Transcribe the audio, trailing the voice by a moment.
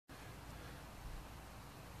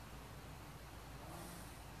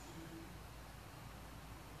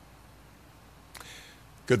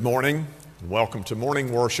Good morning, and welcome to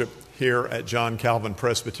morning worship here at John Calvin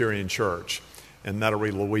Presbyterian Church in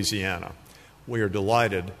Metairie, Louisiana. We are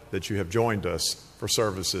delighted that you have joined us for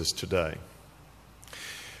services today.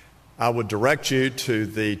 I would direct you to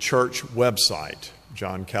the church website,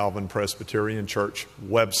 John Calvin Presbyterian Church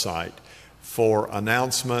website, for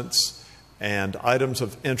announcements and items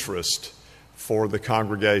of interest for the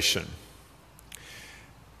congregation.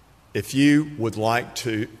 If you would like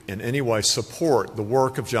to in any way support the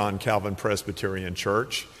work of John Calvin Presbyterian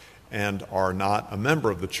Church and are not a member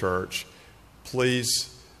of the church,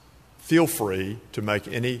 please feel free to make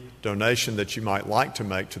any donation that you might like to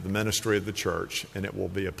make to the ministry of the church, and it will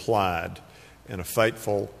be applied in a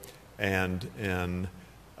faithful and in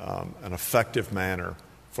an effective manner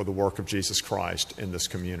for the work of Jesus Christ in this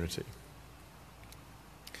community.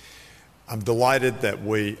 I'm delighted that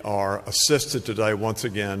we are assisted today once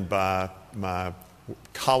again by my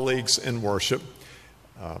colleagues in worship,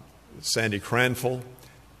 Sandy Cranfield,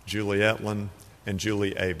 Julie Etlin, and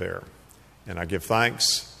Julie Hebert. And I give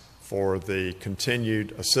thanks for the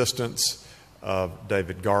continued assistance of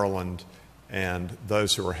David Garland and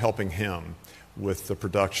those who are helping him with the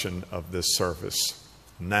production of this service.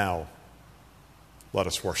 Now, let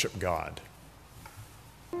us worship God.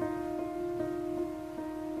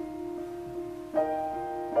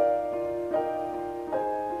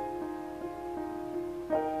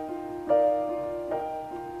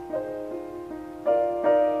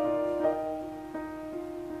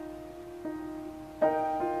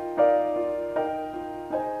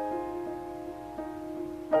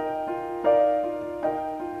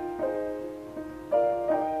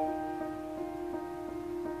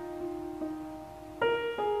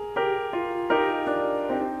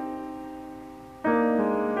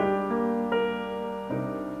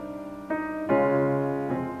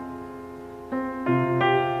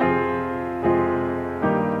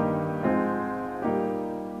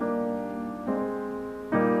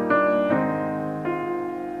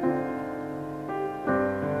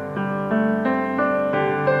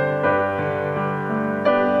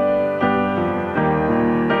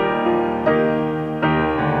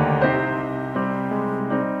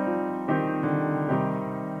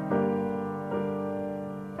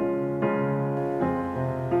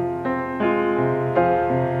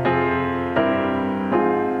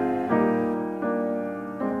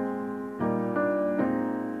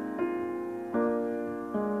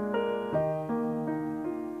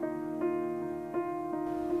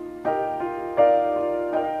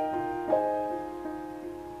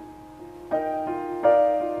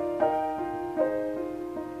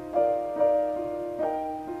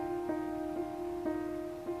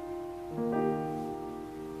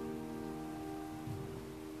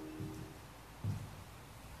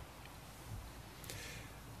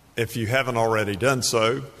 If you haven't already done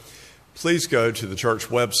so, please go to the church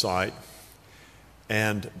website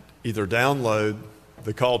and either download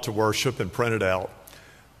the call to worship and print it out,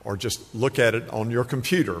 or just look at it on your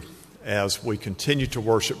computer as we continue to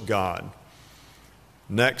worship God.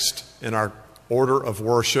 Next in our order of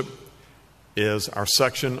worship is our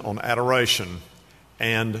section on adoration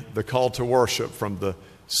and the call to worship from the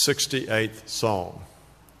 68th Psalm.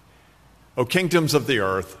 O kingdoms of the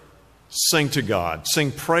earth, sing to God,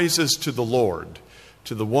 sing praises to the Lord,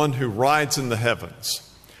 to the one who rides in the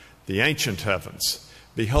heavens, the ancient heavens.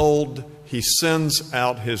 Behold, he sends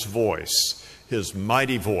out his voice, his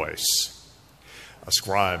mighty voice.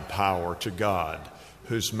 Ascribe power to God,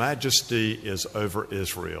 whose majesty is over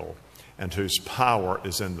Israel, and whose power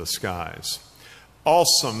is in the skies.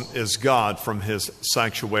 Awesome is God from his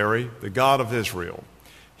sanctuary, the God of Israel.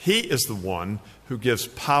 He is the one who gives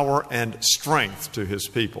power and strength to his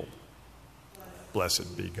people.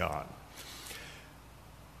 Blessed be God.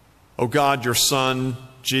 O God, your Son,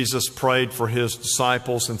 Jesus, prayed for his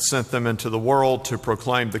disciples and sent them into the world to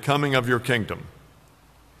proclaim the coming of your kingdom.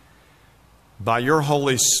 By your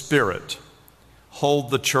Holy Spirit, hold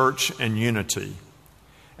the church in unity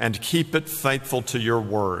and keep it faithful to your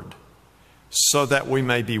word, so that we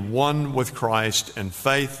may be one with Christ in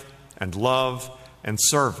faith and love and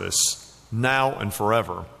service, now and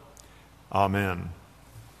forever. Amen.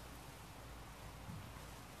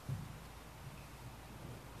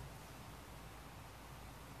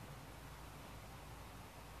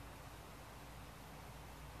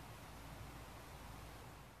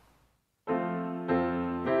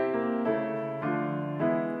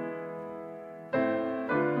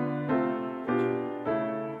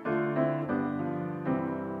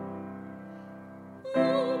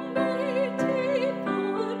 Almighty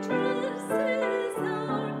fortress is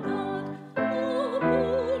our God.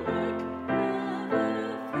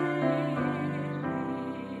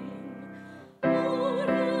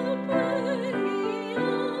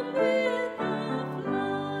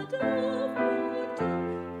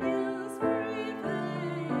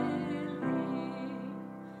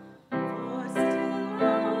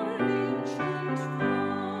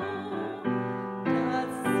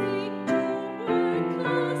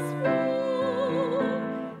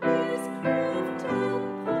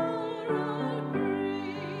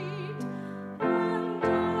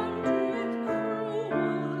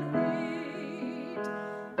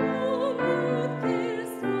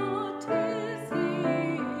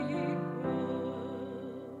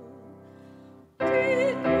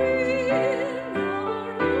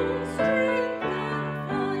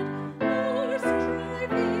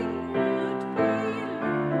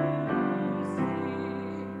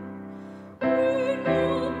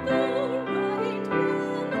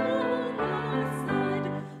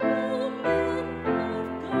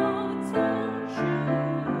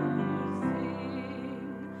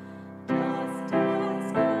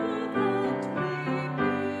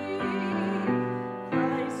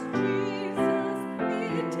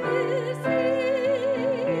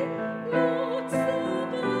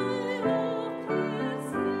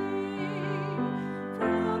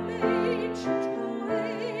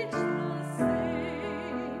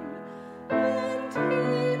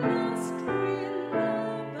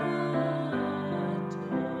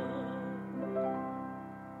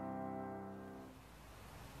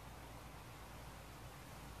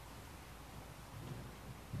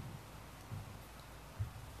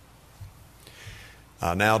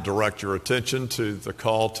 Now direct your attention to the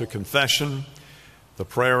call to confession, the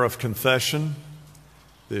prayer of confession,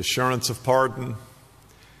 the assurance of pardon,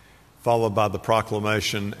 followed by the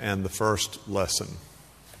proclamation and the first lesson.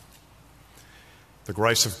 The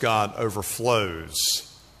grace of God overflows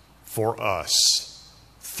for us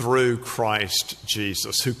through Christ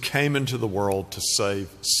Jesus, who came into the world to save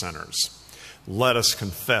sinners. Let us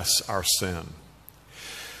confess our sin.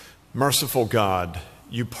 Merciful God,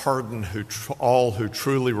 you pardon all who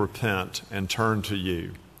truly repent and turn to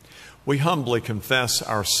you. We humbly confess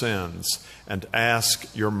our sins and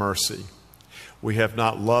ask your mercy. We have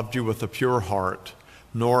not loved you with a pure heart,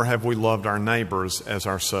 nor have we loved our neighbors as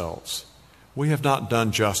ourselves. We have not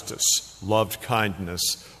done justice, loved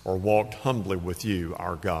kindness, or walked humbly with you,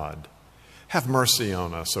 our God. Have mercy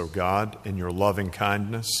on us, O God, in your loving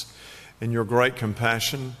kindness. In your great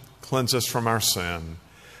compassion, cleanse us from our sin.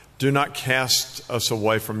 Do not cast us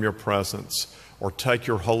away from your presence or take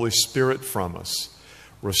your Holy Spirit from us.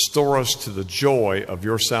 Restore us to the joy of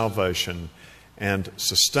your salvation and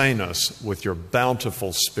sustain us with your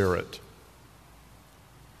bountiful Spirit.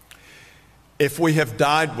 If we have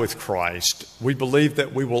died with Christ, we believe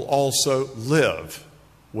that we will also live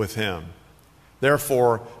with him.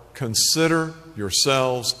 Therefore, consider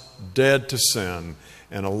yourselves dead to sin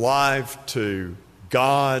and alive to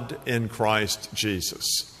God in Christ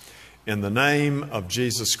Jesus. In the name of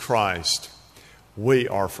Jesus Christ, we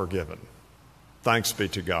are forgiven. Thanks be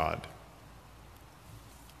to God.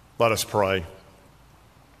 Let us pray.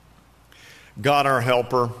 God, our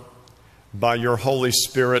helper, by your Holy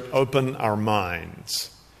Spirit, open our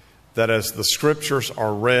minds, that as the Scriptures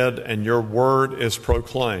are read and your word is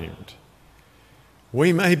proclaimed,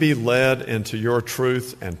 we may be led into your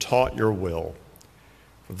truth and taught your will.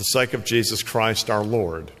 For the sake of Jesus Christ our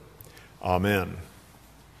Lord. Amen.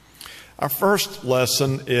 Our first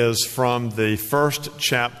lesson is from the first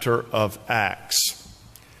chapter of Acts,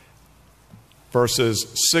 verses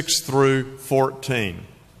 6 through 14.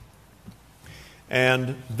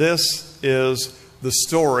 And this is the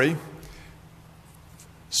story,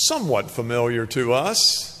 somewhat familiar to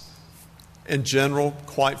us, in general,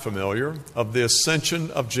 quite familiar, of the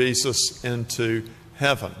ascension of Jesus into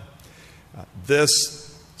heaven.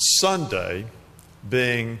 This Sunday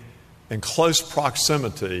being in close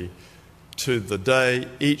proximity to the day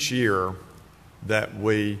each year that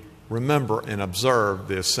we remember and observe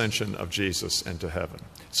the ascension of Jesus into heaven.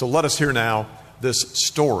 So let us hear now this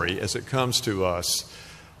story as it comes to us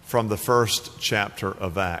from the first chapter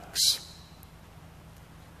of Acts.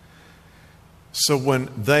 So when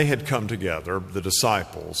they had come together, the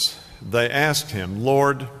disciples, they asked him,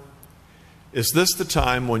 "Lord, is this the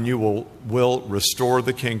time when you will restore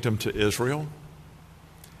the kingdom to Israel?"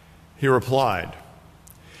 He replied,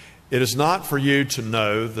 "It is not for you to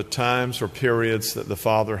know the times or periods that the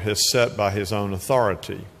Father has set by his own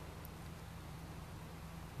authority,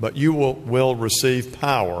 but you will receive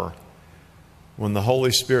power when the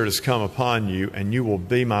Holy Spirit has come upon you, and you will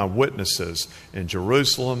be my witnesses in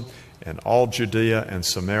Jerusalem and all Judea and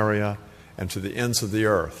Samaria and to the ends of the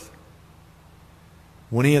earth."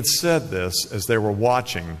 When he had said this, as they were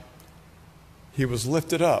watching, he was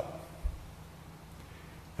lifted up,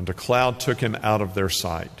 and a cloud took him out of their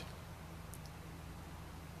sight.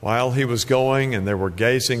 While he was going and they were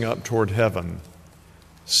gazing up toward heaven,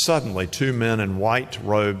 suddenly 2 men in white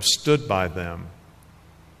robes stood by them.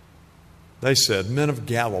 They said, "Men of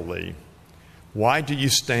Galilee, why do you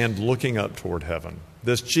stand looking up toward heaven?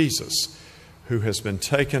 This Jesus, who has been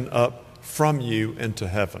taken up from you into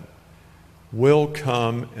heaven, will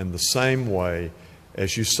come in the same way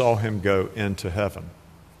as you saw him go into heaven."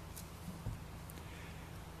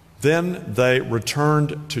 Then they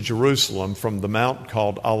returned to Jerusalem from the mount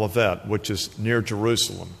called Olivet, which is near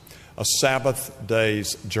Jerusalem, a Sabbath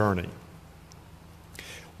day's journey.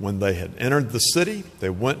 When they had entered the city, they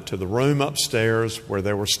went to the room upstairs where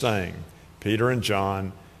they were staying, Peter and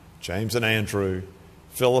John, James and Andrew,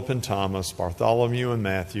 Philip and Thomas, Bartholomew and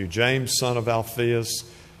Matthew, James son of Alphaeus,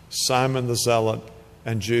 Simon the Zealot,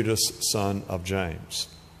 and Judas son of James.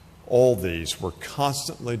 All these were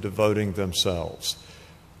constantly devoting themselves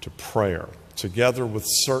to prayer, together with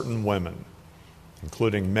certain women,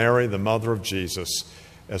 including Mary, the mother of Jesus,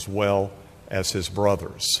 as well as his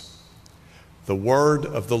brothers. The word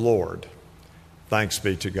of the Lord. Thanks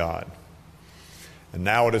be to God. And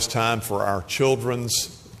now it is time for our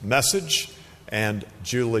children's message and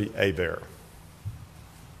Julie Hebert.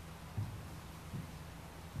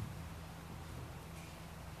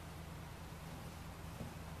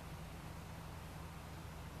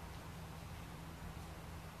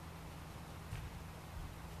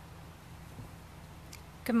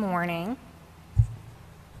 Good morning.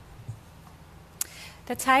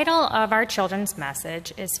 The title of our children's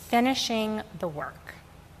message is Finishing the Work.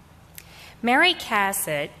 Mary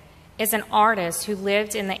Cassatt is an artist who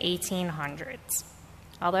lived in the 1800s.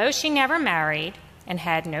 Although she never married and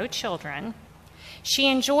had no children, she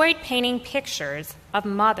enjoyed painting pictures of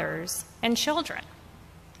mothers and children.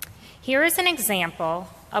 Here is an example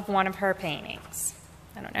of one of her paintings.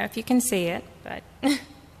 I don't know if you can see it, but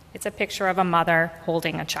it's a picture of a mother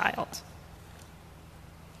holding a child.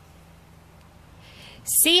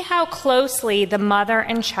 See how closely the mother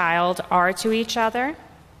and child are to each other?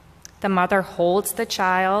 The mother holds the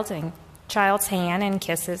child's hand and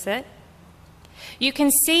kisses it. You can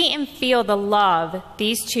see and feel the love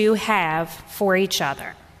these two have for each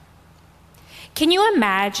other. Can you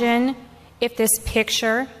imagine if this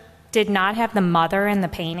picture did not have the mother in the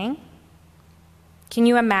painting? Can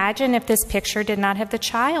you imagine if this picture did not have the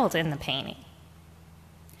child in the painting?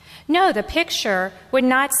 No, the picture would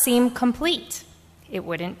not seem complete. It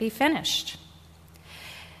wouldn't be finished.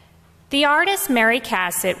 The artist Mary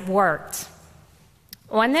Cassatt worked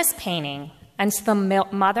on this painting until the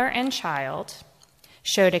mother and child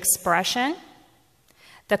showed expression,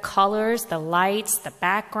 the colors, the lights, the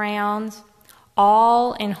background,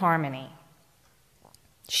 all in harmony.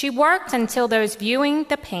 She worked until those viewing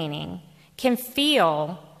the painting can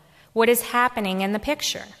feel what is happening in the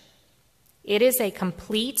picture. It is a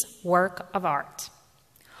complete work of art.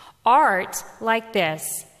 Art like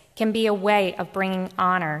this can be a way of bringing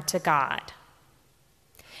honor to God.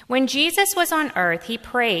 When Jesus was on earth, he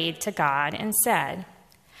prayed to God and said,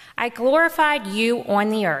 I glorified you on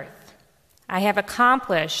the earth. I have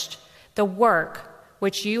accomplished the work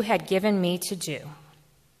which you had given me to do.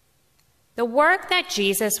 The work that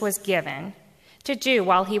Jesus was given to do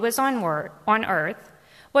while he was on earth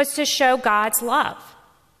was to show God's love.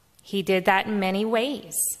 He did that in many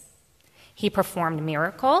ways. He performed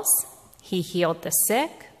miracles, he healed the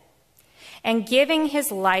sick, and giving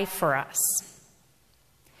his life for us.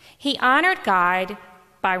 He honored God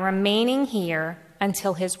by remaining here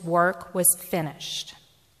until his work was finished.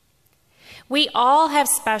 We all have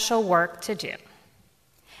special work to do.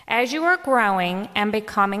 As you are growing and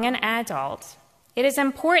becoming an adult, it is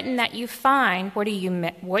important that you find what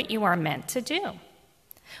you are meant to do.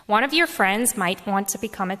 One of your friends might want to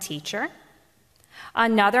become a teacher.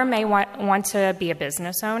 Another may want to be a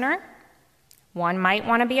business owner. One might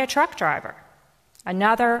want to be a truck driver.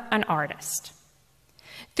 Another, an artist.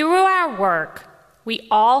 Through our work, we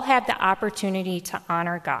all have the opportunity to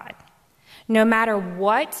honor God. No matter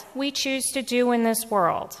what we choose to do in this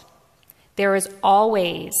world, there is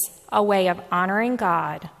always a way of honoring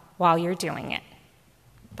God while you're doing it.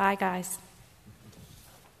 Bye, guys.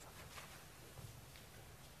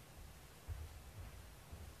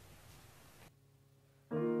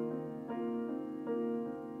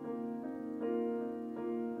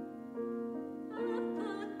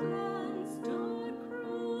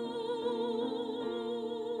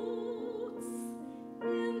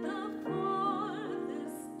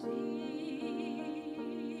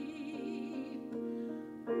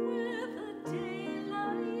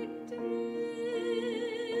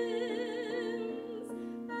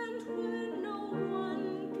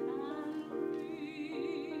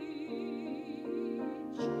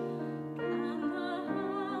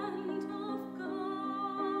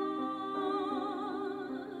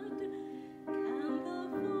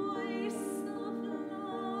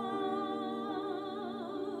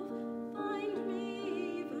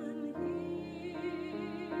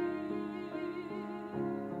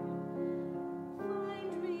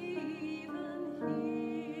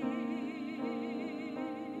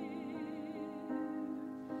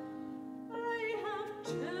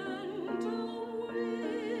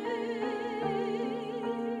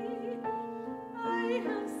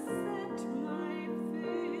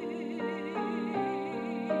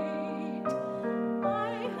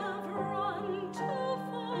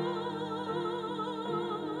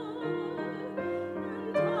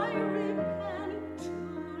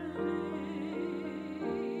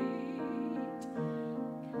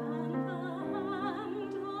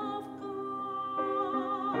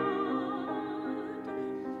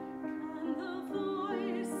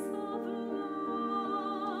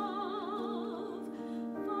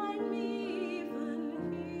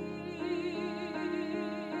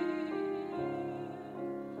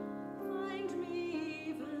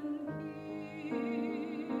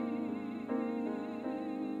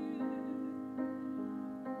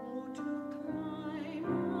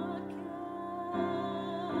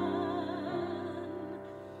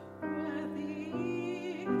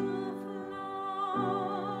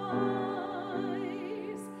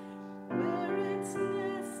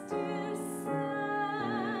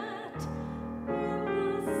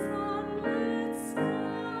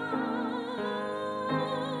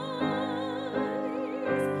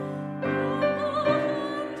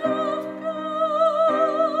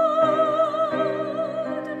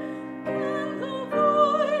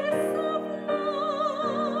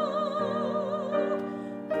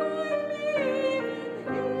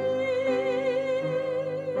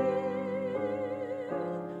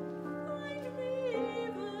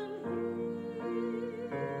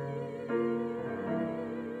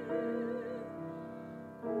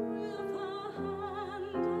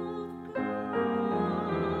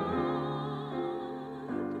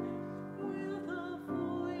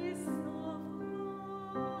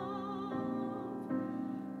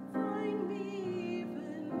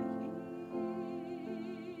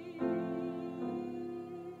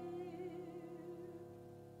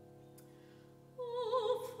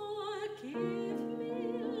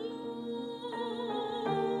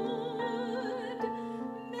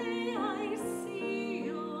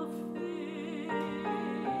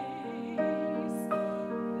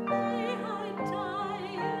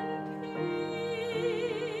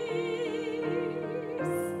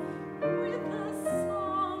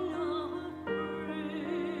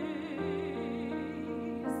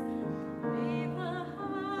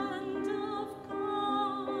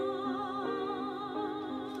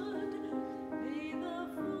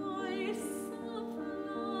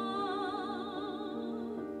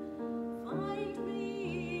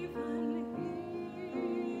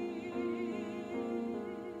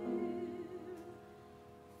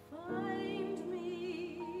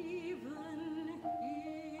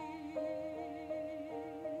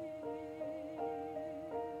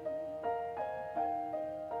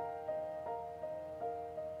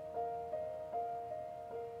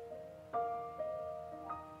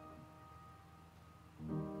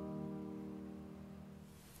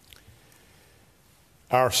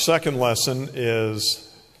 Our second lesson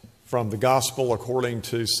is from the Gospel according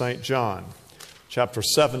to St. John, chapter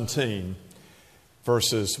 17,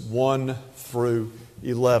 verses 1 through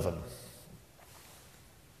 11.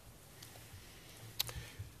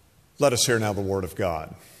 Let us hear now the word of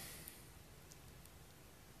God.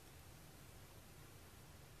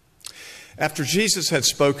 After Jesus had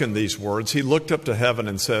spoken these words, he looked up to heaven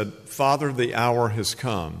and said, "Father, the hour has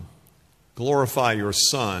come. Glorify your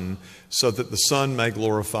Son, so that the Son may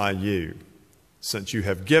glorify you, since you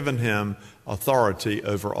have given him authority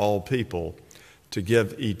over all people to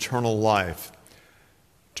give eternal life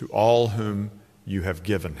to all whom you have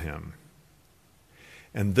given him.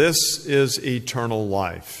 And this is eternal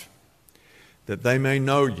life, that they may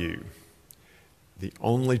know you, the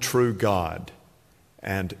only true God,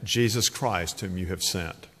 and Jesus Christ whom you have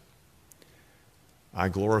sent. I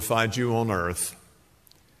glorified you on earth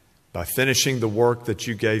by finishing the work that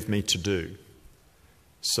you gave me to do.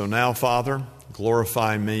 So now, Father,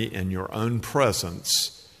 glorify me in your own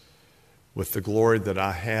presence with the glory that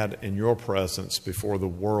I had in your presence before the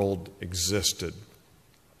world existed.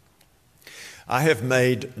 I have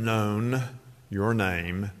made known your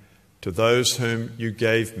name to those whom you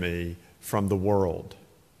gave me from the world.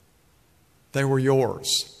 They were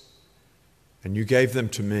yours, and you gave them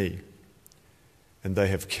to me, and they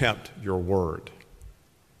have kept your word.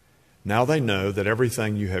 Now they know that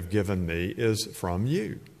everything you have given me is from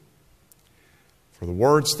you. For the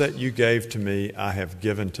words that you gave to me I have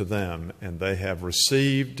given to them, and they have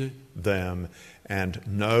received them and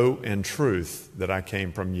know in truth that I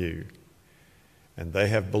came from you, and they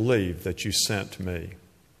have believed that you sent me.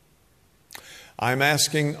 I am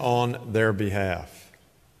asking on their behalf.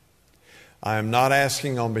 I am not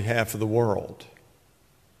asking on behalf of the world,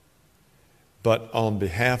 but on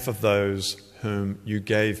behalf of those whom you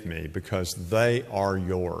gave me, because they are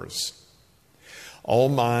yours. All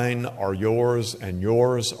mine are yours, and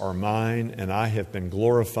yours are mine, and I have been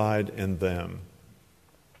glorified in them.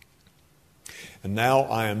 And now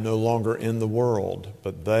I am no longer in the world,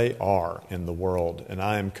 but they are in the world, and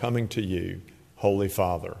I am coming to you, Holy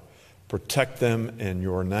Father. Protect them in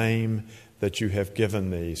your name that you have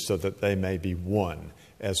given me, so that they may be one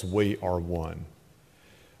as we are one.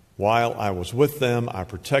 While I was with them, I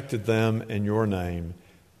protected them in your name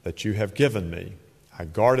that you have given me. I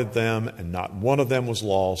guarded them, and not one of them was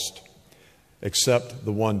lost, except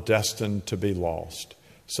the one destined to be lost,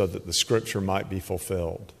 so that the scripture might be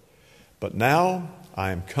fulfilled. But now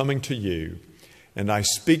I am coming to you, and I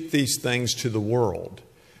speak these things to the world,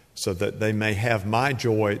 so that they may have my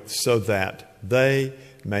joy, so that they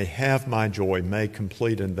may have my joy made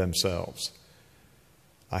complete in themselves.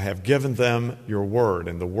 I have given them your word,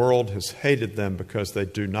 and the world has hated them because they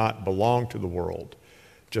do not belong to the world,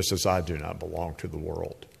 just as I do not belong to the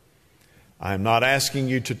world. I am not asking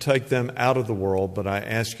you to take them out of the world, but I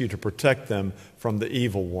ask you to protect them from the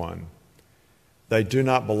evil one. They do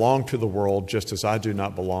not belong to the world, just as I do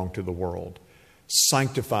not belong to the world.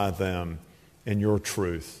 Sanctify them in your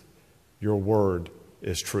truth. Your word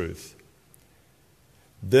is truth.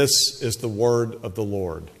 This is the word of the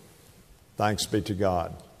Lord. Thanks be to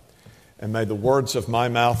God. And may the words of my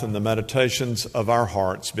mouth and the meditations of our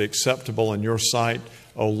hearts be acceptable in your sight,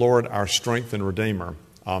 O Lord, our strength and Redeemer.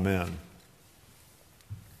 Amen.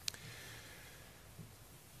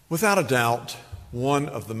 Without a doubt, one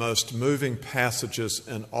of the most moving passages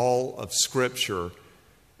in all of Scripture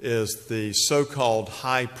is the so-called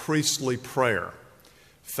high priestly prayer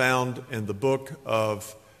found in the book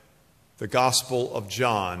of the Gospel of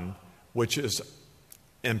John, which is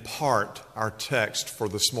in part our text for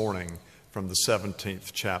this morning from the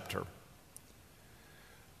 17th chapter.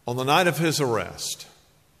 On the night of his arrest,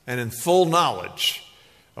 and in full knowledge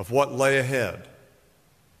of what lay ahead,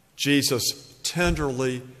 Jesus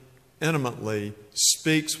tenderly, intimately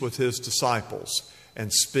speaks with his disciples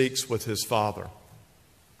and speaks with his Father.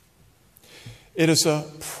 It is a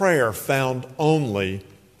prayer found only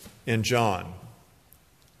in John.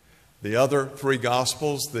 The other three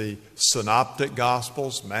Gospels, the Synoptic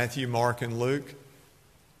Gospels, Matthew, Mark, and Luke,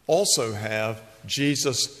 also have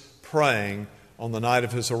Jesus praying on the night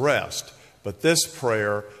of his arrest. But this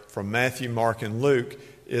prayer from Matthew, Mark, and Luke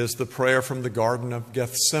is the prayer from the Garden of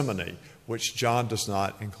Gethsemane, which John does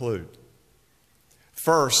not include.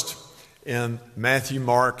 First, in Matthew,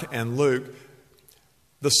 Mark, and Luke,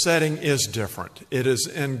 the setting is different. It is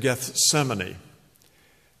in Gethsemane,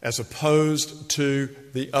 as opposed to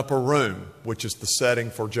the upper room, which is the setting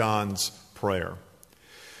for John's prayer.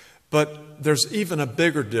 But there's even a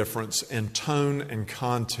bigger difference in tone and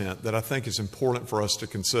content that I think is important for us to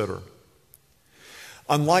consider.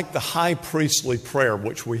 Unlike the high priestly prayer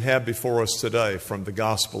which we have before us today from the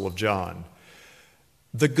Gospel of John,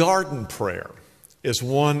 the garden prayer is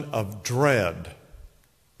one of dread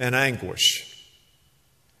and anguish.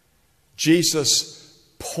 Jesus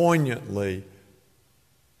poignantly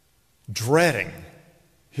dreading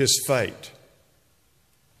his fate.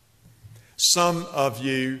 Some of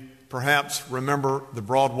you perhaps remember the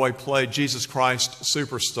Broadway play Jesus Christ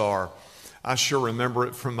Superstar. I sure remember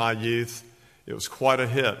it from my youth. It was quite a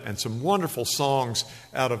hit, and some wonderful songs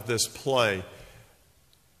out of this play.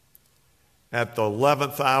 At the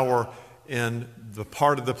 11th hour in the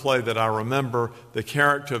part of the play that I remember, the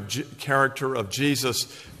character of Jesus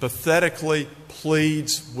pathetically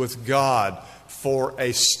pleads with God for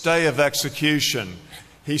a stay of execution.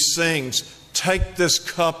 He sings, "Take this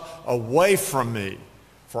cup away from me,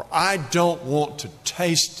 for I don't want to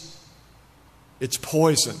taste its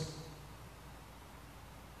poison.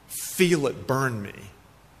 Feel it burn me."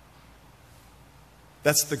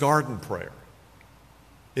 That's the garden prayer.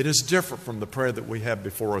 It is different from the prayer that we have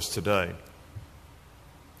before us today.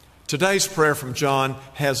 Today's prayer from John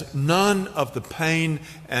has none of the pain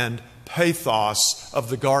and pathos of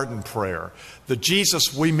the garden prayer. The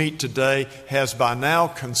Jesus we meet today has by now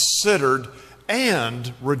considered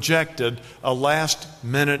and rejected a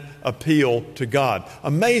last-minute appeal to God.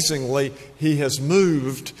 Amazingly, he has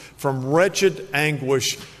moved from wretched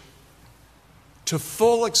anguish to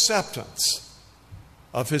full acceptance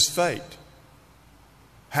of his fate.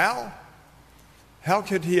 How? How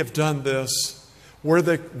could he have done this?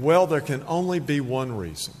 There can only be one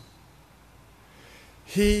reason.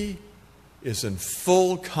 He is in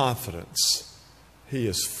full confidence. He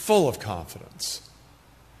is full of confidence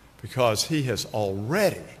because he has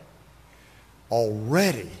already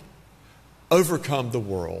overcome the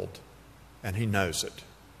world, and he knows it.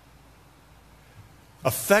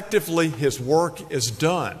 Effectively, his work is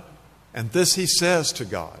done, and this he says to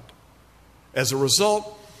God. As a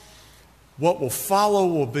result, what will follow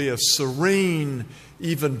will be a serene,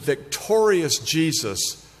 even victorious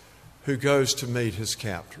Jesus who goes to meet his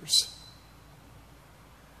captors.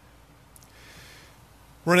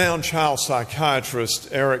 Renowned child psychiatrist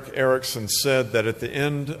Erik Erikson said that at the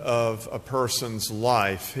end of a person's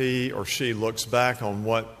life, he or she looks back on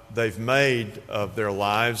what they've made of their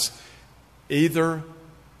lives, either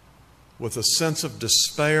with a sense of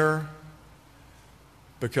despair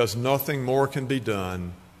because nothing more can be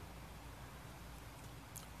done,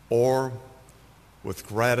 or with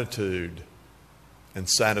gratitude and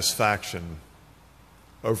satisfaction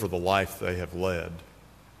over the life they have led.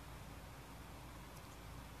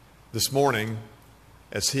 This morning,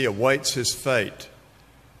 as he awaits his fate,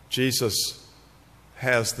 Jesus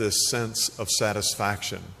has this sense of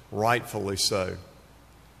satisfaction, rightfully so.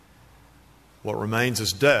 What remains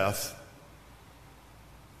is death,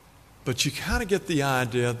 but you kind of get the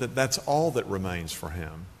idea that that's all that remains for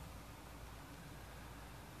him.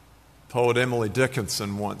 Poet Emily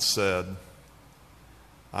Dickinson once said,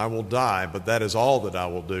 "I will die, but that is all that I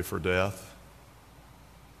will do for death."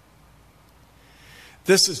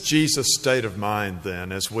 This is Jesus' state of mind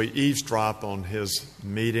then as we eavesdrop on his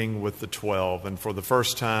meeting with the 12, and for the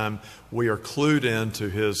first time we are clued into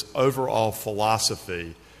his overall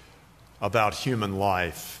philosophy about human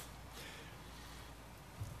life.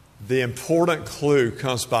 The important clue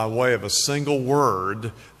comes by way of a single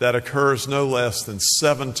word that occurs no less than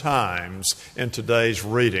 7 times in today's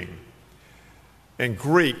reading. In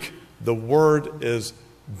Greek, the word is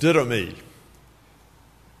didomi.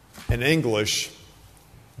 In English,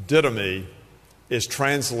 didomi is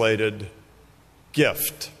translated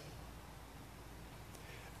gift.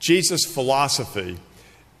 Jesus' philosophy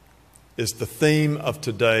is the theme of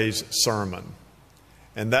today's sermon.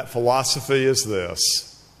 And that philosophy is this: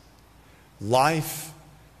 life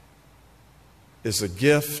is a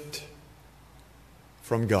gift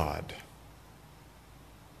from God.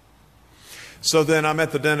 So then I'm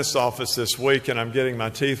at the dentist's office this week and I'm getting my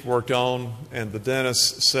teeth worked on, and the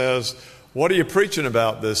dentist says, "What are you preaching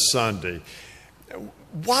about this Sunday?"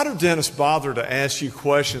 Why do dentists bother to ask you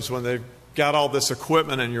questions when they've got all this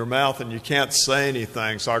equipment in your mouth and you can't say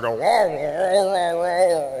anything? So I go, "Wah, wah, wah,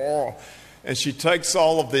 wah, wah." And she takes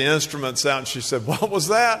all of the instruments out and she said, "What was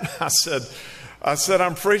that?" I said,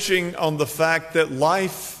 "I'm preaching on the fact that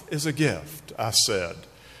life is a gift," I said.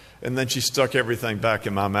 And then she stuck everything back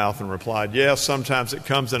in my mouth and replied, "Yes, sometimes it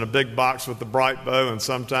comes in a big box with a bright bow and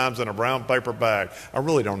sometimes in a brown paper bag." I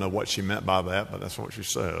really don't know what she meant by that, but that's what she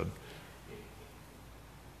said.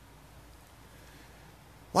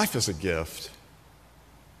 Life is a gift.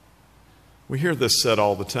 We hear this said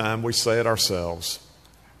all the time. We say it ourselves.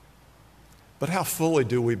 But how fully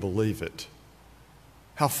do we believe it?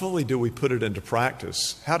 how fully do we put it into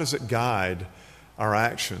practice? How does it guide our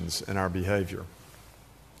actions and our behavior?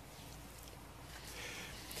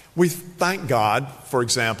 We thank God, for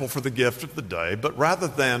example, for the gift of the day, but rather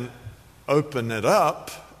than open it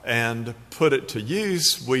up and put it to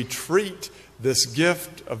use, we treat this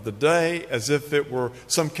gift of the day as if it were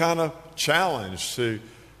some kind of challenge to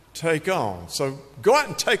take on. So go out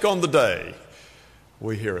and take on the day,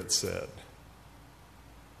 we hear it said.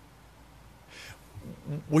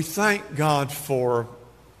 We thank God for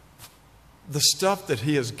the stuff that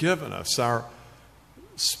He has given us, our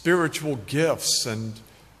spiritual gifts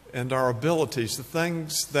and our abilities, the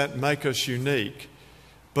things that make us unique.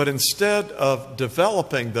 But instead of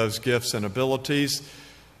developing those gifts and abilities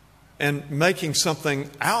and making something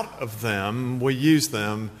out of them, we use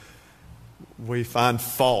them, we find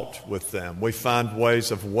fault with them. We find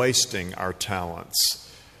ways of wasting our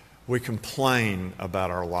talents. We complain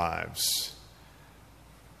about our lives.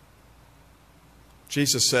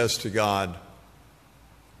 Jesus says to God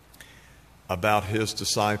about His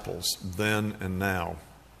disciples then and now,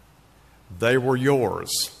 "They were yours,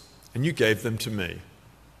 and you gave them to me."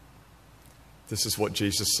 This is what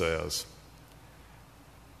Jesus says.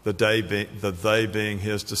 The they being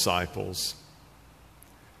His disciples.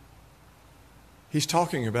 He's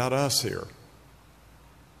talking about us here.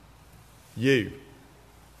 You,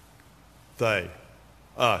 they,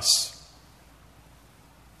 us.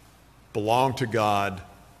 Belong to God,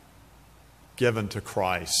 given to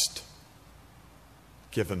Christ,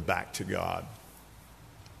 given back to God.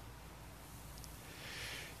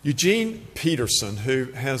 Eugene Peterson,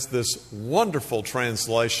 who has this wonderful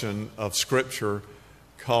translation of Scripture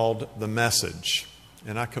called The Message,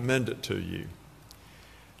 and I commend it to you,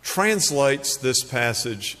 translates this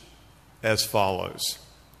passage as follows: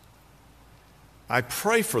 "I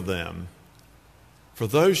pray for them, for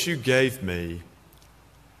those you gave me,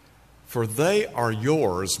 for they are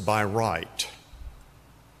yours by right."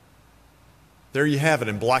 There you have it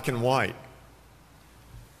in black and white.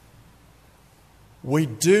 We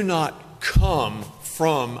do not come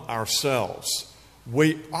from ourselves.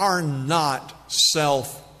 We are not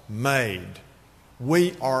self-made.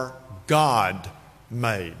 We are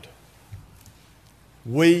God-made.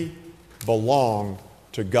 We belong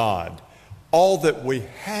to God. All that we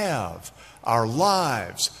have, our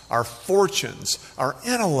lives, our fortunes, our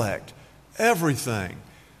intellect, everything,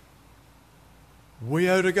 we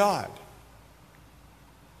owe to God.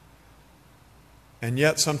 And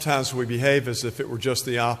yet sometimes we behave as if it were just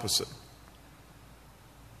the opposite.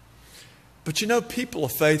 But you know, people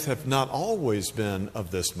of faith have not always been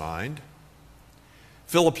of this mind.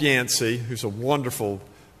 Philip Yancey, who's a wonderful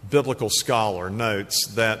biblical scholar, notes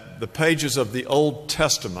that the pages of the Old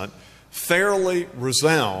Testament fairly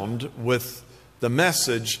resound with the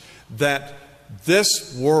message that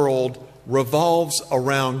this world revolves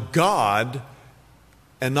around God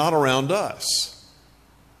and not around us.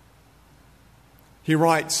 He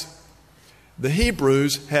writes, "The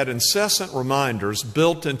Hebrews had incessant reminders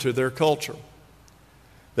built into their culture.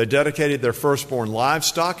 They dedicated their firstborn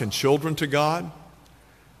livestock and children to God.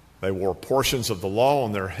 They wore portions of the law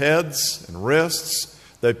on their heads and wrists.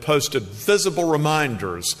 They posted visible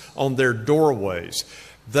reminders on their doorways.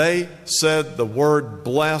 They said the word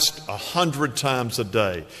blessed 100 times a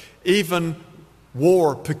day, even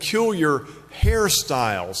wore peculiar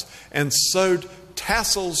hairstyles and sewed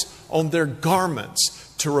tassels on their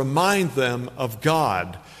garments to remind them of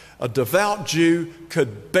God. A devout Jew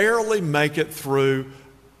could barely make it through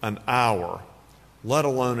an hour, let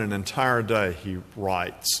alone an entire day," he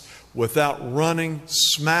writes, "without running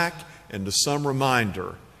smack into some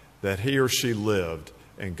reminder that he or she lived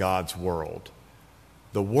in God's world."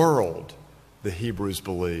 The world, the Hebrews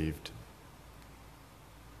believed,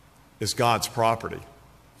 is God's property.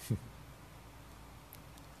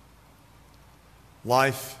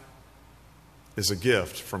 Life is a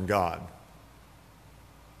gift from God.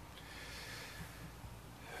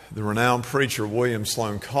 The renowned preacher William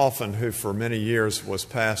Sloane Coffin, who for many years was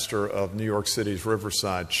pastor of New York City's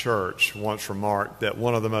Riverside Church, once remarked that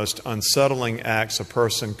one of the most unsettling acts a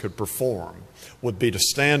person could perform would be to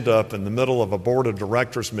stand up in the middle of a board of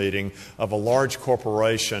directors meeting of a large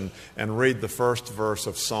corporation and read the first verse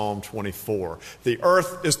of Psalm 24. "The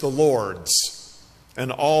earth is the Lord's,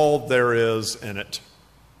 and all there is in it."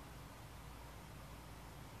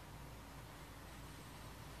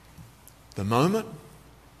 The moment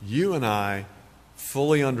you and I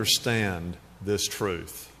fully understand this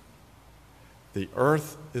truth, the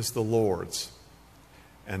earth is the Lord's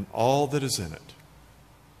and all that is in it,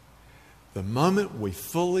 the moment we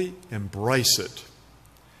fully embrace it,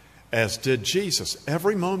 as did Jesus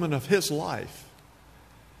every moment of His life,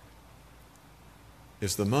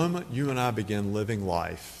 is the moment you and I begin living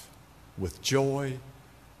life with joy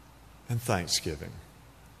and thanksgiving.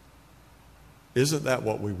 Isn't that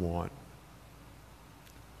what we want?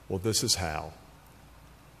 Well, this is how.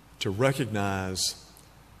 To recognize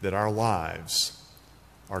that our lives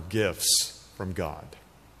are gifts from God.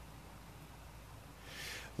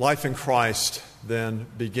 Life in Christ then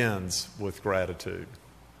begins with gratitude,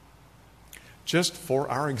 just for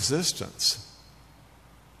our existence.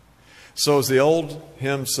 So as the old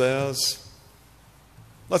hymn says,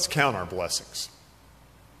 let's count our blessings.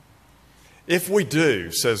 If we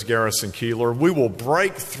do, says Garrison Keillor, we will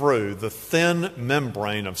break through the thin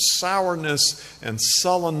membrane of sourness and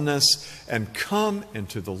sullenness and come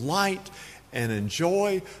into the light and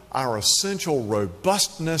enjoy our essential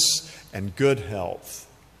robustness and good health.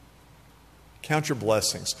 Count your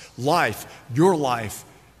blessings. Life, your life,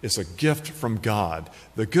 is a gift from God.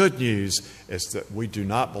 The good news is that we do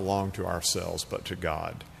not belong to ourselves, but to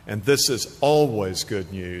God. And this is always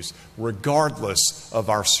good news, regardless of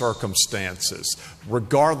our circumstances,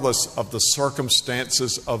 regardless of the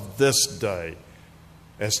circumstances of this day,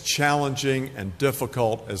 as challenging and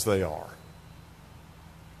difficult as they are.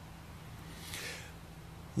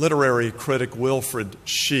 Literary critic Wilfred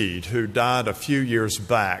Sheed, who died a few years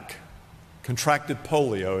back, contracted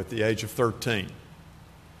polio at the age of 13.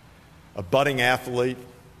 A budding athlete,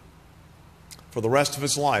 for the rest of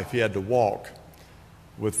his life he had to walk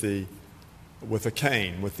with a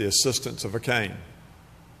cane, with the assistance of a cane.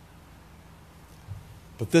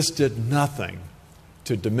 But this did nothing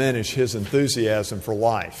to diminish his enthusiasm for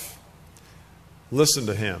life. Listen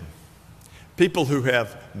to him. People who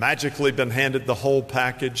have magically been handed the whole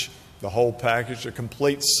package, a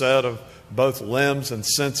complete set of both limbs and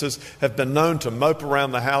senses, have been known to mope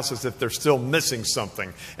around the house as if they're still missing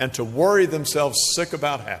something and to worry themselves sick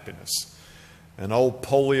about happiness. An old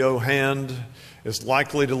polio hand is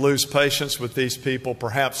likely to lose patience with these people,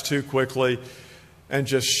 perhaps too quickly, and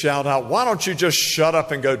just shout out, "Why don't you just shut up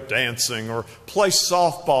and go dancing, or play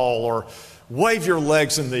softball, or wave your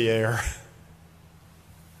legs in the air?"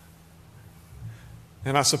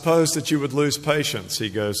 And I suppose that you would lose patience, he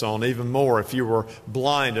goes on, even more if you were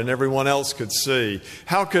blind and everyone else could see.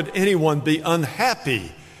 How could anyone be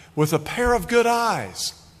unhappy with a pair of good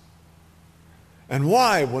eyes? And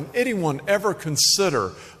why would anyone ever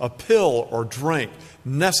consider a pill or drink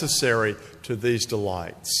necessary to these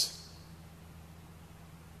delights?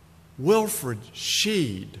 Wilfred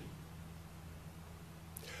Sheed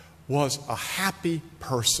was a happy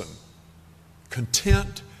person,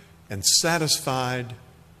 content and satisfied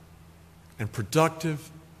and productive,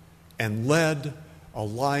 and led a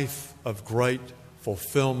life of great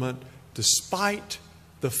fulfillment despite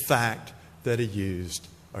the fact that he used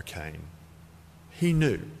a cane. He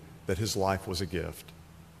knew that his life was a gift.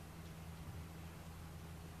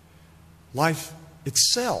 Life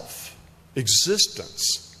itself,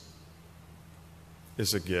 existence,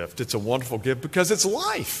 is a gift. It's a wonderful gift because it's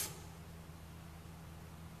life.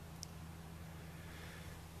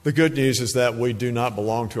 The good news is that we do not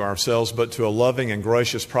belong to ourselves, but to a loving and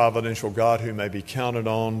gracious providential God who may be counted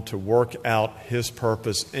on to work out His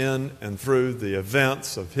purpose in and through the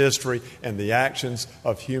events of history and the actions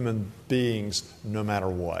of human beings, no matter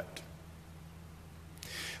what.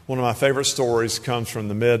 One of my favorite stories comes from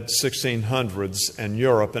the mid-1600s in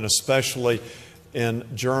Europe, and especially in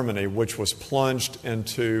Germany, which was plunged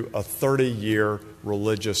into a 30-year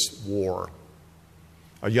religious war.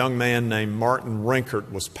 A young man named Martin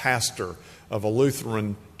Rinkart was pastor of a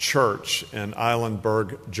Lutheran church in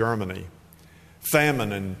Eilenburg, Germany.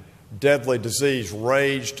 Famine and deadly disease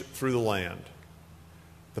raged through the land.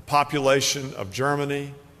 The population of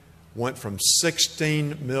Germany went from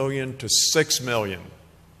 16 million to 6 million.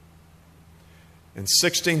 In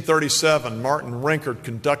 1637, Martin Rinkart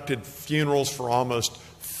conducted funerals for almost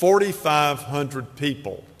 4,500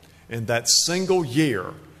 people in that single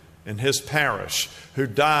year in his parish, who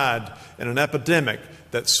died in an epidemic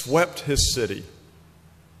that swept his city.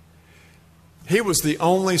 He was the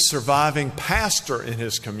only surviving pastor in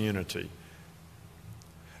his community.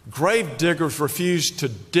 Grave diggers refused to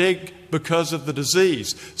dig because of the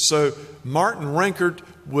disease, so Martin Rinkart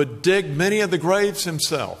would dig many of the graves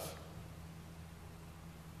himself.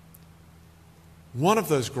 One of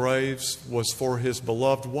those graves was for his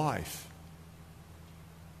beloved wife.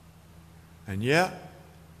 And yet,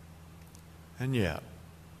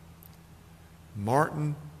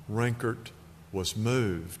 Martin Rinkart was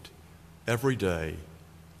moved every day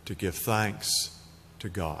to give thanks to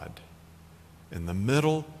God. In the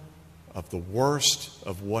middle of the worst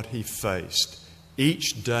of what he faced,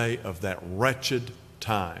 each day of that wretched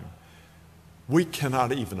time, We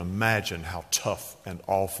cannot even imagine how tough and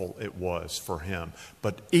awful it was for him.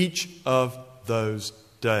 But each of those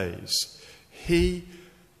days, he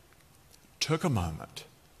took a moment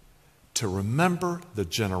to remember the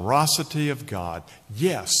generosity of God.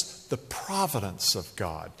 Yes, the providence of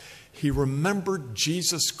God. He remembered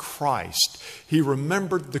Jesus Christ. He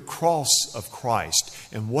remembered the cross of Christ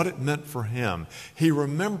and what it meant for him. He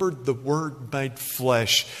remembered the Word made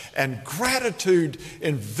flesh, and gratitude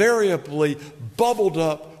invariably bubbled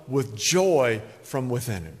up with joy from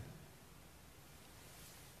within him.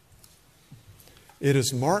 It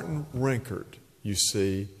is Martin Rinkart, you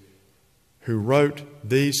see, who wrote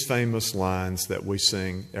these famous lines that we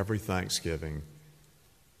sing every Thanksgiving.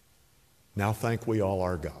 Now thank we all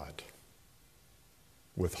our God,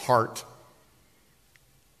 with heart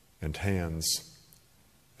and hands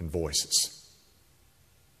and voices.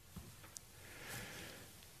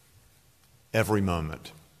 Every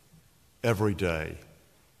moment, every day,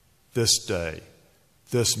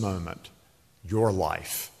 this moment, your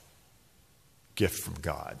life, gift from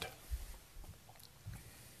God.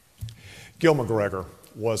 Gil McGregor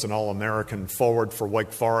was an All-American forward for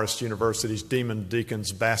Wake Forest University's Demon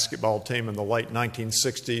Deacons basketball team in the late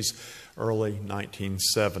 1960s, early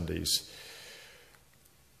 1970s.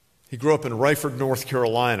 He grew up in Rayford, North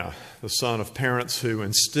Carolina, the son of parents who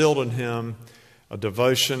instilled in him a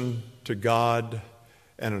devotion to God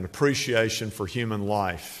and an appreciation for human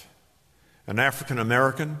life. An African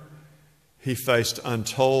American, he faced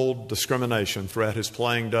untold discrimination throughout his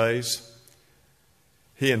playing days.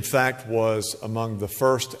 He, in fact, was among the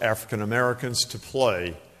first African Americans to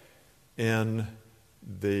play in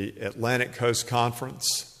the Atlantic Coast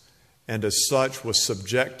Conference, and as such was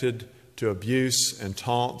subjected to abuse and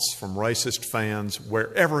taunts from racist fans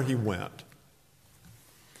wherever he went.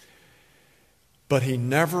 But he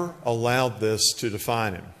never allowed this to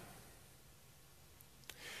define him.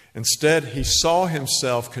 Instead, he saw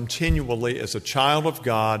himself continually as a child of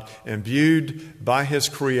God, imbued by his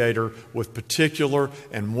Creator with particular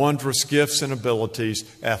and wondrous gifts and abilities,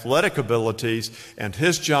 athletic abilities, and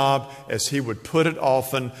his job, as he would put it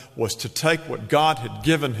often, was to take what God had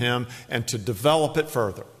given him and to develop it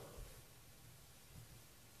further.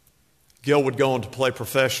 Gil would go on to play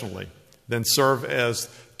professionally, then serve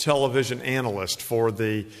as television analyst for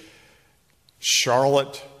the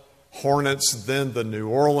Charlotte Hornets, then the New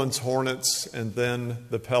Orleans Hornets, and then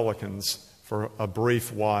the Pelicans for a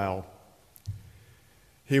brief while.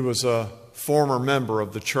 He was a former member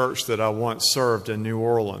of the church that I once served in New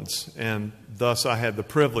Orleans, and thus I had the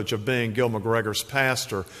privilege of being Gil McGregor's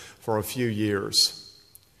pastor for a few years.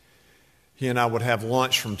 He and I would have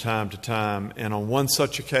lunch from time to time, and on one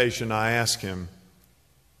such occasion I asked him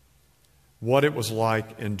what it was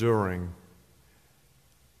like enduring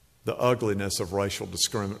the ugliness of racial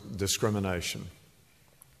discrimination.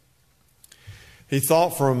 He thought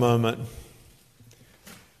for a moment,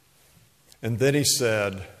 and then he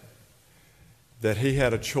said that he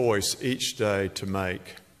had a choice each day to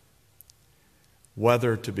make,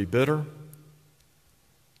 whether to be bitter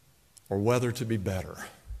or whether to be better.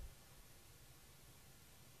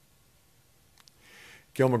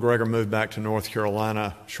 Gil McGregor moved back to North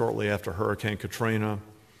Carolina shortly after Hurricane Katrina.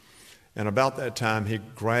 And about that time, he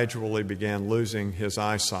gradually began losing his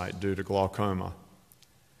eyesight due to glaucoma.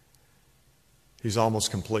 He's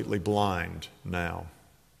almost completely blind now.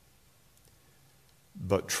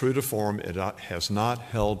 But true to form, it has not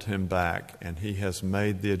held him back, and he has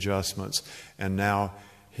made the adjustments, and now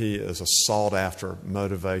he is a sought-after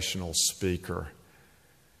motivational speaker.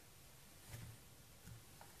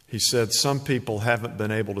 He said, some people haven't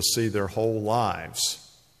been able to see their whole lives,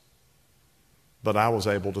 but I was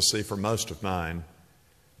able to see for most of mine.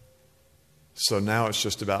 So now it's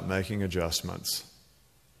just about making adjustments.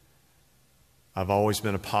 I've always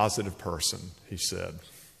been a positive person, he said,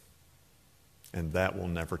 and that will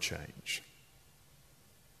never change.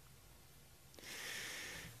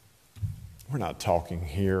 We're not talking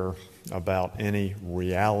here about any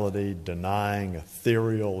reality-denying,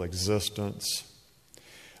 ethereal existence.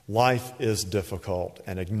 Life is difficult,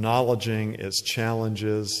 and acknowledging its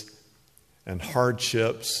challenges and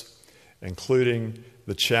hardships, including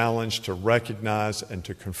the challenge to recognize and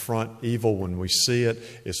to confront evil when we see it,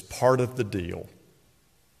 is part of the deal.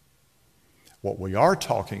 What we are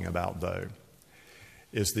talking about, though,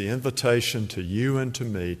 is the invitation to you and to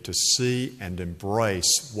me to see and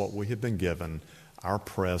embrace what we have been given, our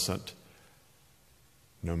present,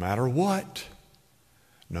 no matter what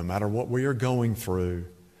we are going through,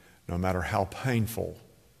 no matter how painful,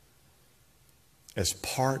 as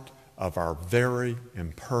part of our very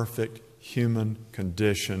imperfect human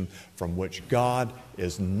condition from which God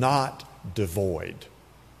is not devoid,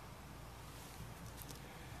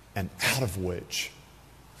 and out of which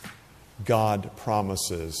God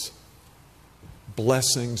promises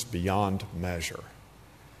blessings beyond measure.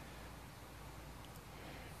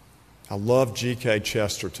 I love G.K.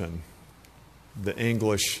 Chesterton, the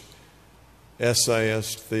English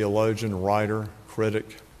essayist, theologian, writer,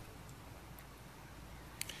 critic.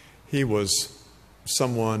 He was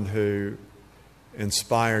someone who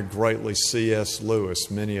inspired greatly C.S.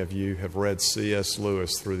 Lewis. Many of you have read C.S.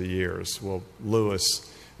 Lewis through the years. Well,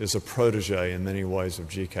 Lewis is a protege in many ways of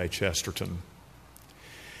G.K. Chesterton.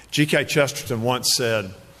 G.K. Chesterton once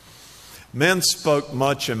said, "Men spoke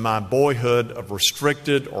much in my boyhood of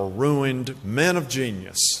restricted or ruined men of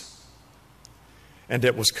genius, and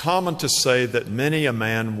it was common to say that many a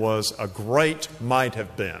man was a great might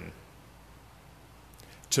have been.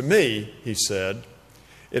 To me," he said,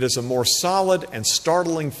 "it is a more solid and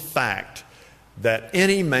startling fact that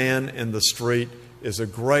any man in the street is a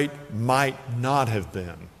great might not have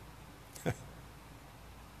been."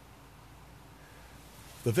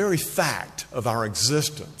 The very fact of our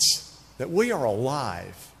existence, that we are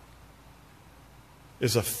alive,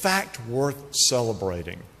 is a fact worth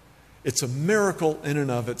celebrating. It's a miracle in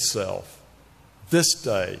and of itself. This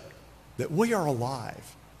day, that we are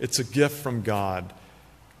alive. It's a gift from God.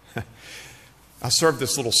 I served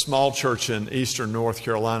this little small church in eastern North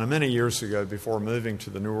Carolina many years ago before moving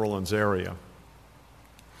to the New Orleans area.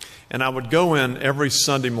 And I would go in every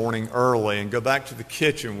Sunday morning early and go back to the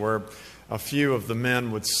kitchen where a few of the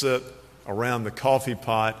men would sit around the coffee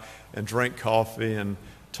pot and drink coffee and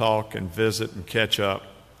talk and visit and catch up.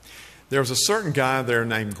 There was a certain guy there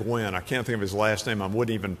named Gwen. I can't think of his last name. I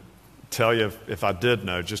wouldn't even tell you if I did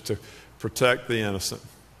know, just to protect the innocent.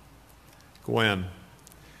 Gwen.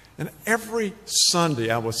 And every Sunday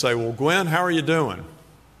I would say, "Well, Gwen, how are you doing?"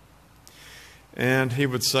 And he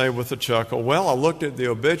would say with a chuckle, "Well, I looked at the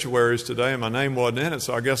obituaries today and my name wasn't in it,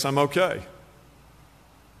 so I guess I'm okay."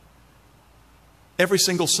 Every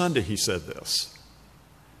single Sunday he said this.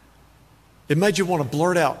 It made you want to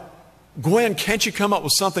blurt out, "Gwen, can't you come up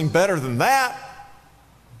with something better than that?"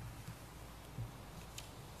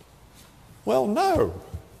 Well, no.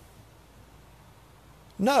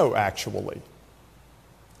 No, actually.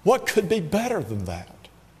 What could be better than that?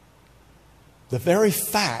 The very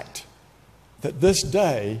fact that this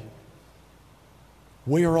day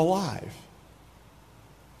we are alive.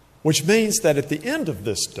 Which means that at the end of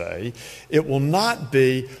this day, it will not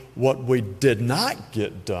be what we did not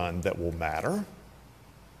get done that will matter.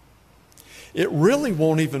 It really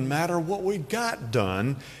won't even matter what we got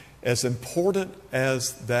done, as important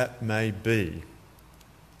as that may be.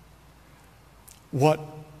 What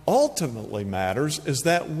ultimately matters is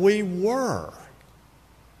that we were,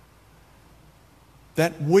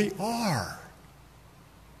 that we are.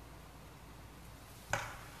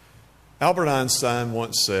 Albert Einstein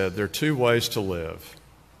once said, there are two ways to live.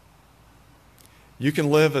 You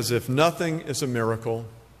can live as if nothing is a miracle,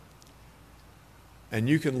 and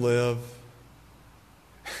you can live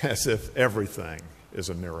as if everything is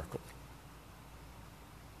a miracle.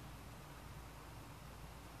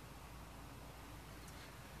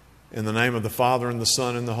 In the name of the Father, and the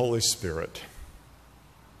Son, and the Holy Spirit.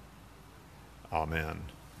 Amen.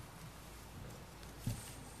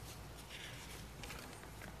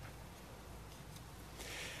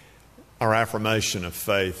 Our affirmation of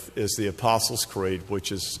faith is the Apostles' Creed,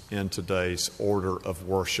 which is in today's order of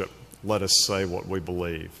worship. Let us say what we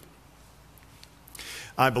believe.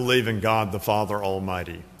 I believe in God the Father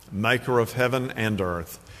Almighty, maker of heaven and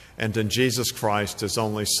earth, and in Jesus Christ, his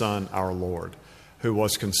only Son, our Lord, who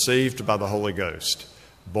was conceived by the Holy Ghost,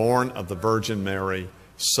 born of the Virgin Mary,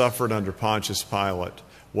 suffered under Pontius Pilate,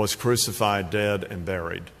 was crucified, dead, and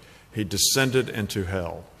buried. He descended into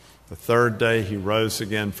hell. The third day he rose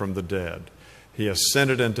again from the dead. He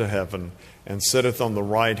ascended into heaven and sitteth on the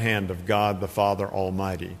right hand of God the Father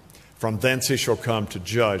Almighty. From thence he shall come to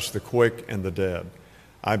judge the quick and the dead.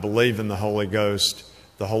 I believe in the Holy Ghost,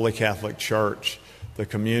 the Holy Catholic Church, the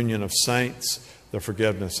communion of saints, the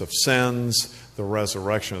forgiveness of sins, the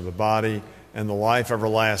resurrection of the body, and the life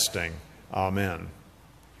everlasting. Amen.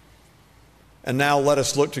 And now let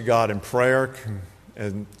us look to God in prayer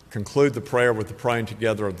and conclude the prayer with the praying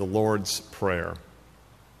together of the Lord's Prayer.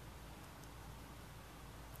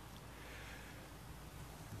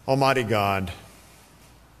 Almighty God,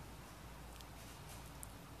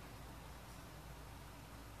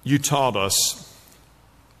 you taught us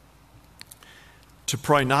to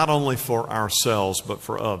pray not only for ourselves, but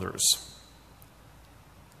for others.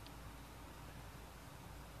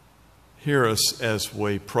 Hear us as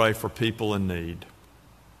we pray for people in need.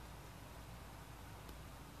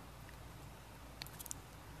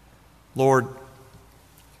 Lord,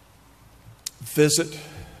 visit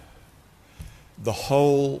the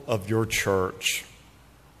whole of your church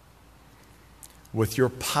with your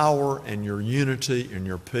power and your unity and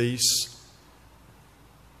your peace.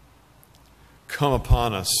 Come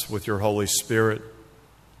upon us with your Holy Spirit,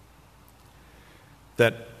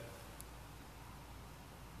 that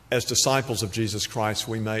as disciples of Jesus Christ,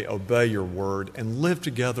 we may obey your word and live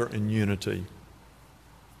together in unity.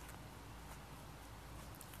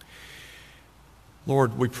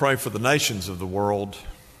 Lord, we pray for the nations of the world.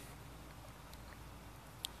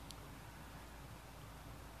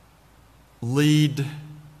 Lead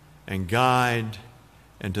and guide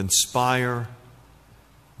and inspire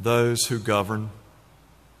those who govern,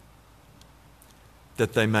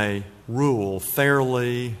 that they may rule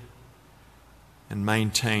fairly and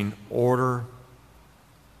maintain order.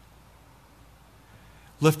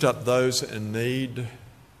 Lift up those in need,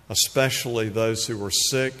 especially those who are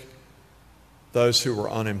sick, those who are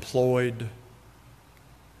unemployed,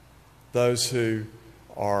 those who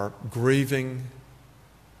are grieving,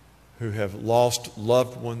 who have lost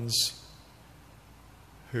loved ones,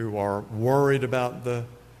 who are worried about the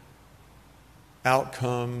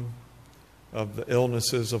outcome of the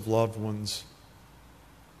illnesses of loved ones.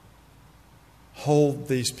 Hold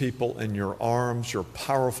these people in your arms, your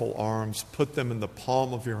powerful arms. Put them in the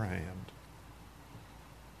palm of your hand,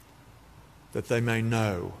 that they may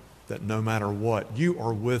know that no matter what, you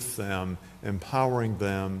are with them, empowering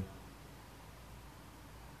them,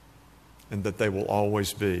 and that they will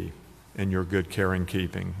always be in your good care and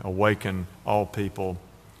keeping. Awaken all people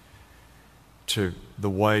to the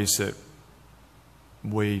ways that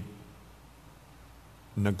we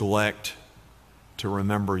neglect to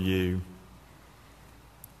remember you,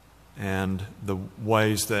 and the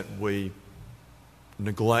ways that we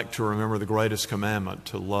neglect to remember the greatest commandment,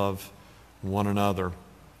 to love one another.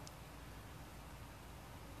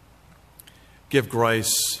 Give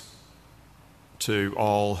grace to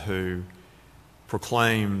all who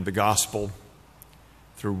proclaim the gospel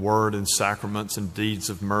through word and sacraments and deeds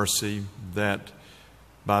of mercy, that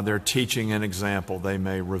by their teaching and example they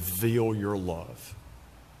may reveal your love.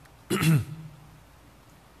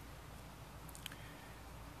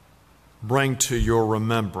 Bring to your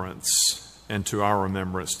remembrance and to our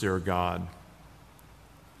remembrance, dear God,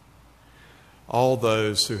 all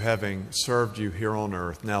those who, having served you here on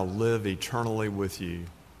earth, now live eternally with you.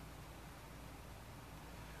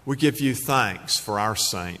 We give you thanks for our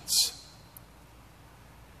saints,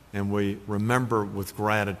 and we remember with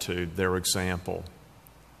gratitude their example,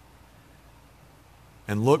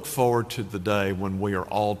 and look forward to the day when we are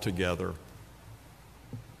all together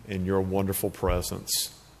in your wonderful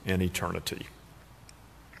presence in eternity.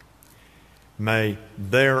 May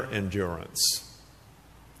their endurance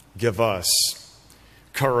give us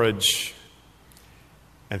courage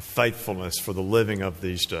and faithfulness for the living of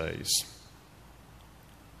these days.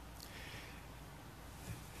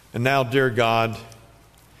 And now, dear God,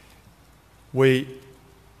 we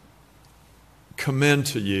commend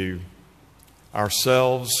to you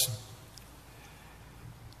ourselves,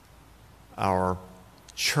 our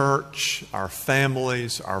church, our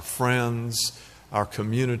families, our friends, our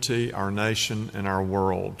community, our nation, and our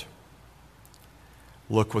world.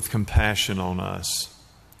 Look with compassion on us.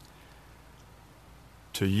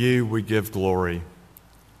 To you we give glory,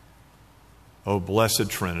 O blessed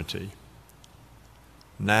Trinity,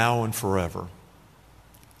 now and forever.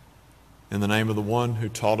 In the name of the one who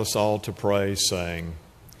taught us all to pray, saying,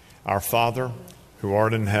 Our Father, who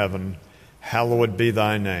art in heaven, hallowed be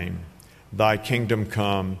thy name. Thy kingdom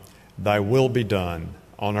come, thy will be done,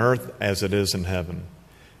 on earth as it is in heaven.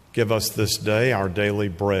 Give us this day our daily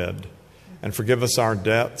bread, and forgive us our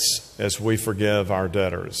debts as we forgive our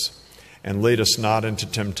debtors. And lead us not into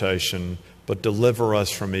temptation, but deliver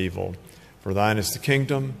us from evil. For thine is the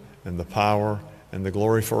kingdom, and the power, and the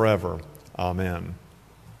glory forever. Amen.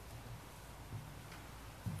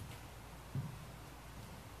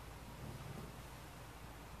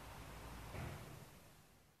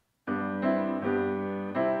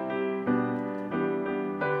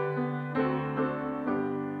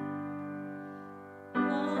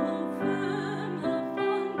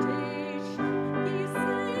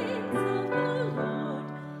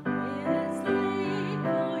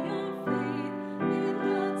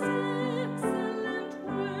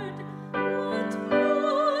 What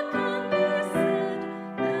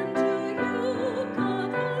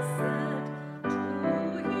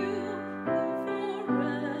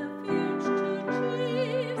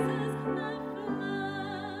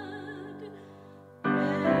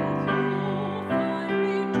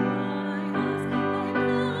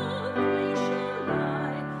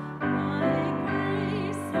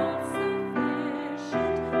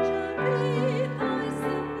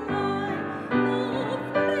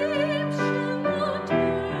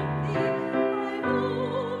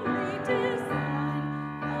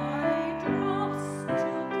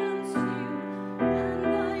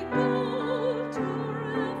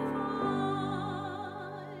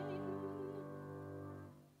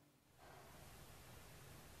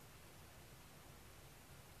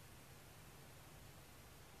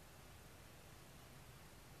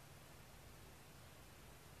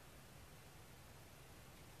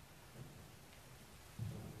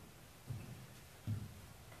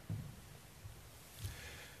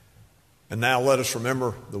And now let us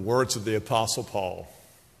remember the words of the Apostle Paul.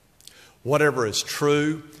 Whatever is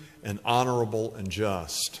true and honorable and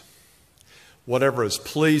just, whatever is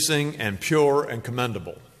pleasing and pure and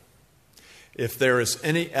commendable, if there is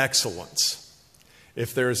any excellence,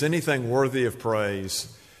 if there is anything worthy of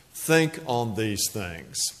praise, think on these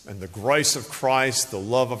things. And the grace of Christ, the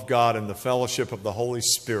love of God, and the fellowship of the Holy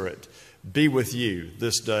Spirit be with you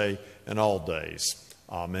this day and all days.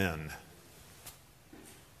 Amen.